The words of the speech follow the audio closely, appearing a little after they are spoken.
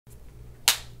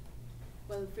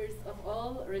Well, first of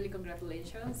all, really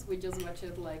congratulations. We just watched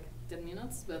it like 10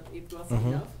 minutes, but it was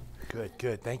enough. Good,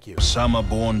 good, thank you. Some are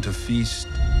born to feast,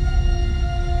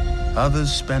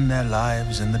 others spend their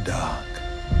lives in the dark.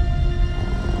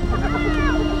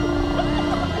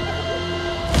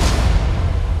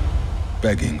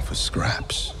 Begging for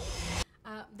scraps.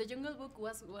 The Jungle Book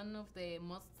was one of the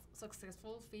most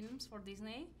successful films for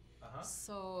Disney.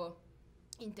 So,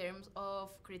 in terms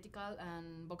of critical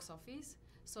and box office,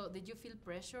 so did you feel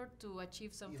pressure to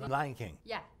achieve something? Lion King.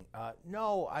 Yeah.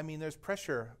 No, I mean there's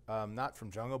pressure, not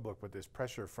from Jungle Book, but there's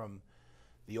pressure from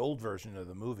the old version of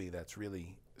the movie that's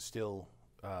really still,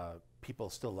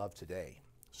 people still love today.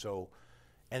 So,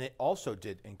 and it also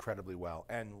did incredibly well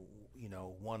and, you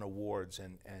know, won awards,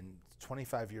 and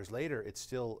 25 years later it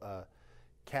still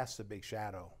casts a big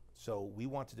shadow. So we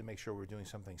wanted to make sure we're doing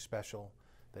something special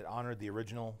that honored the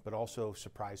original, but also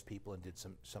surprised people and did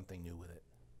something new with it.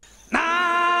 Yeah,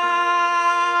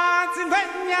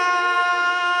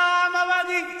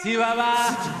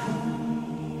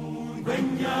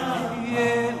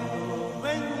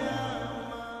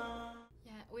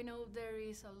 we know there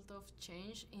is a lot of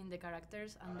change in the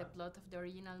characters and the plot of the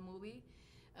original movie.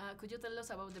 Could you tell us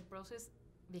about the process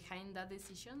behind that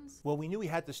decisions? Well, we knew we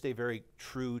had to stay very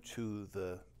true to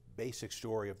the basic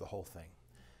story of the whole thing,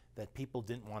 that people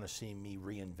didn't want to see me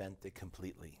reinvent it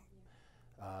completely.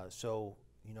 So,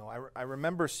 you know, I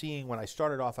remember seeing, when I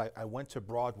started off, I went to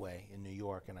Broadway in New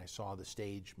York and I saw the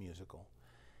stage musical.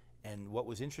 And what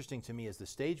was interesting to me is the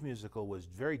stage musical was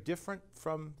very different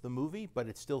from the movie, but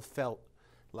it still felt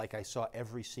like I saw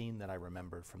every scene that I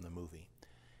remembered from the movie.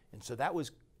 And so that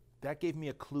gave me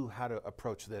a clue how to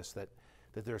approach this, that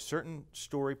there are certain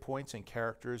story points and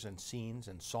characters and scenes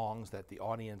and songs that the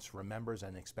audience remembers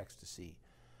and expects to see.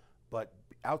 But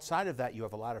outside of that, you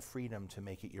have a lot of freedom to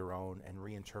make it your own and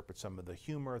reinterpret some of the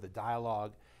humor, the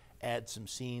dialogue, add some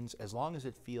scenes, as long as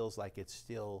it feels like it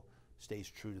still stays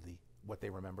true to what they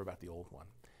remember about the old one.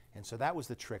 And so that was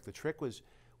the trick. The trick was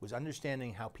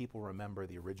understanding how people remember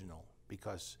the original,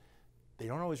 because they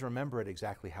don't always remember it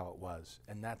exactly how it was.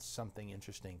 And that's something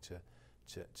interesting to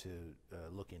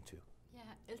look into. Yeah,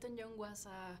 Elton John was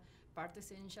a part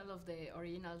essential of the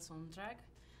original soundtrack,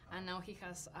 and now he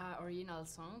has an original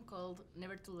song called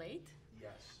Never Too Late.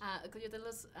 Yes. Could you tell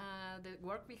us the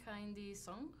work behind the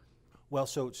song? Well,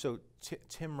 so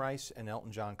Tim Rice and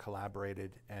Elton John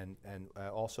collaborated, and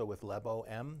also with Lebo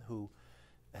M, who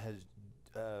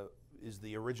is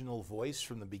the original voice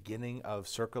from the beginning of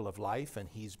Circle of Life, and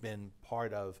he's been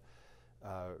part of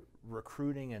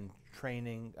recruiting and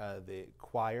training the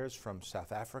choirs from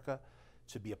South Africa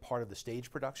to be a part of the stage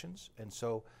productions. And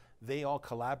so they all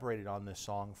collaborated on this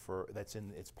song it's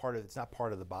not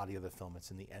part of the body of the film, it's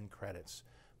in the end credits.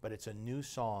 But it's a new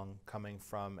song coming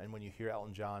from, and when you hear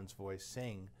Elton John's voice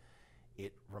sing,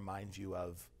 it reminds you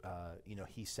of, you know,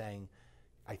 he sang,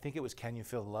 I think it was Can You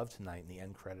Feel the Love Tonight in the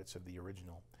end credits of the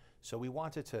original. So we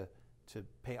wanted to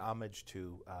pay homage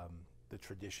to the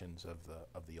traditions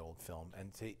of the old film,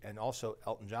 and also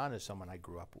Elton John is someone I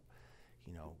grew up,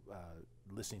 you know,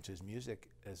 listening to his music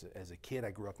as a kid.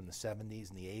 I grew up in the 70s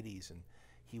and the 80s, and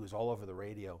he was all over the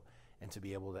radio, and to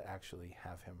be able to actually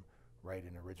have him write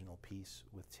an original piece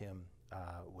with Tim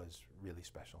was really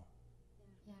special.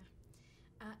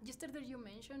 Yeah. Yesterday you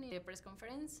mentioned in the press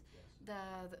conference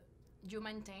that you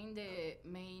maintain the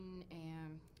main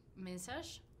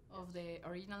message of the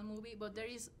original movie, but there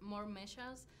is more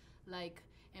messages like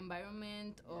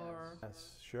environment or... Yes,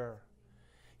 sure.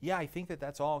 Yeah, I think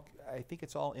that's all. I think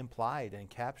it's all implied and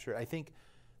captured. I think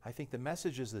the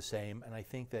message is the same, and I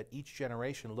think that each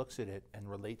generation looks at it and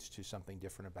relates to something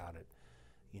different about it.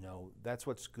 You know, that's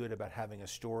what's good about having a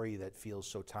story that feels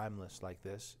so timeless like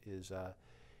this, is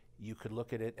you could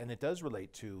look at it and it does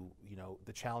relate to, you know,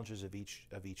 the challenges of each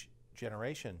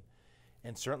generation.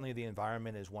 And certainly the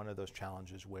environment is one of those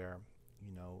challenges where,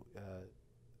 you know,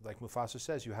 like Mufasa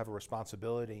says, you have a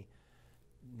responsibility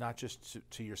not just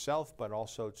to yourself, but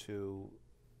also to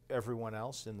everyone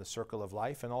else in the circle of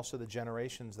life, and also the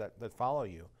generations that follow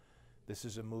you. This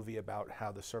is a movie about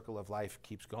how the circle of life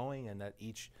keeps going, and that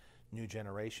each new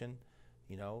generation,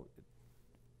 you know,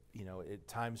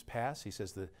 times pass. He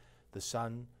says the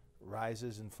sun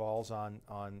rises and falls on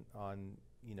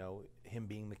you know, him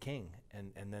being the king,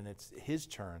 and then it's his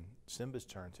turn, Simba's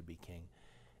turn, to be king.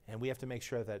 And we have to make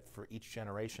sure that for each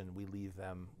generation we leave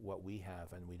them what we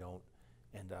have, and we don't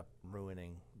end up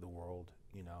ruining the world.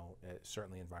 You know,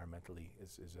 certainly environmentally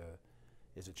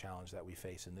is a challenge that we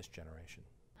face in this generation.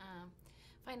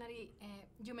 Finally,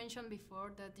 you mentioned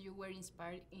before that you were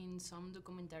inspired in some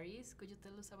documentaries. Could you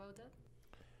tell us about that?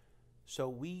 So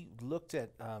we looked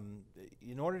at,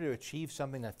 in order to achieve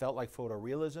something that felt like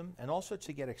photorealism, and also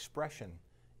to get expression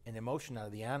and emotion out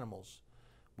of the animals,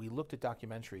 we looked at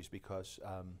documentaries because,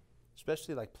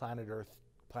 especially like Planet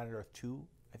Earth 2,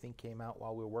 I think came out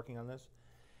while we were working on this.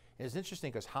 And it's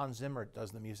interesting because Hans Zimmer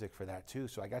does the music for that too,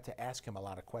 so I got to ask him a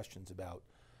lot of questions about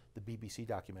the BBC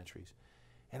documentaries.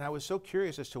 And I was so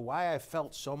curious as to why I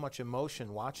felt so much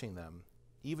emotion watching them,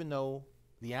 even though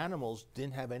the animals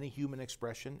didn't have any human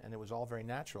expression and it was all very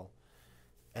natural.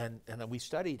 And then we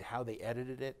studied how they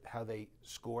edited it, how they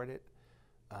scored it,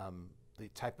 the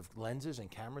type of lenses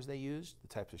and cameras they used, the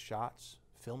types of shots,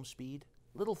 film speed,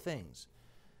 little things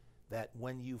that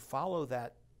when you follow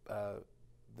that,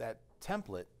 that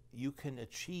template, you can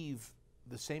achieve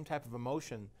the same type of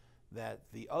emotion that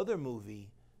the other movie,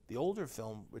 the older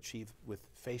film, achieved with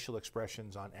facial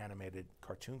expressions on animated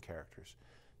cartoon characters.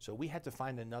 So we had to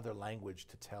find another language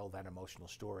to tell that emotional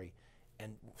story,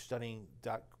 and studying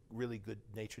really good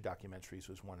nature documentaries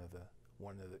was one of the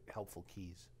helpful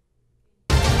keys.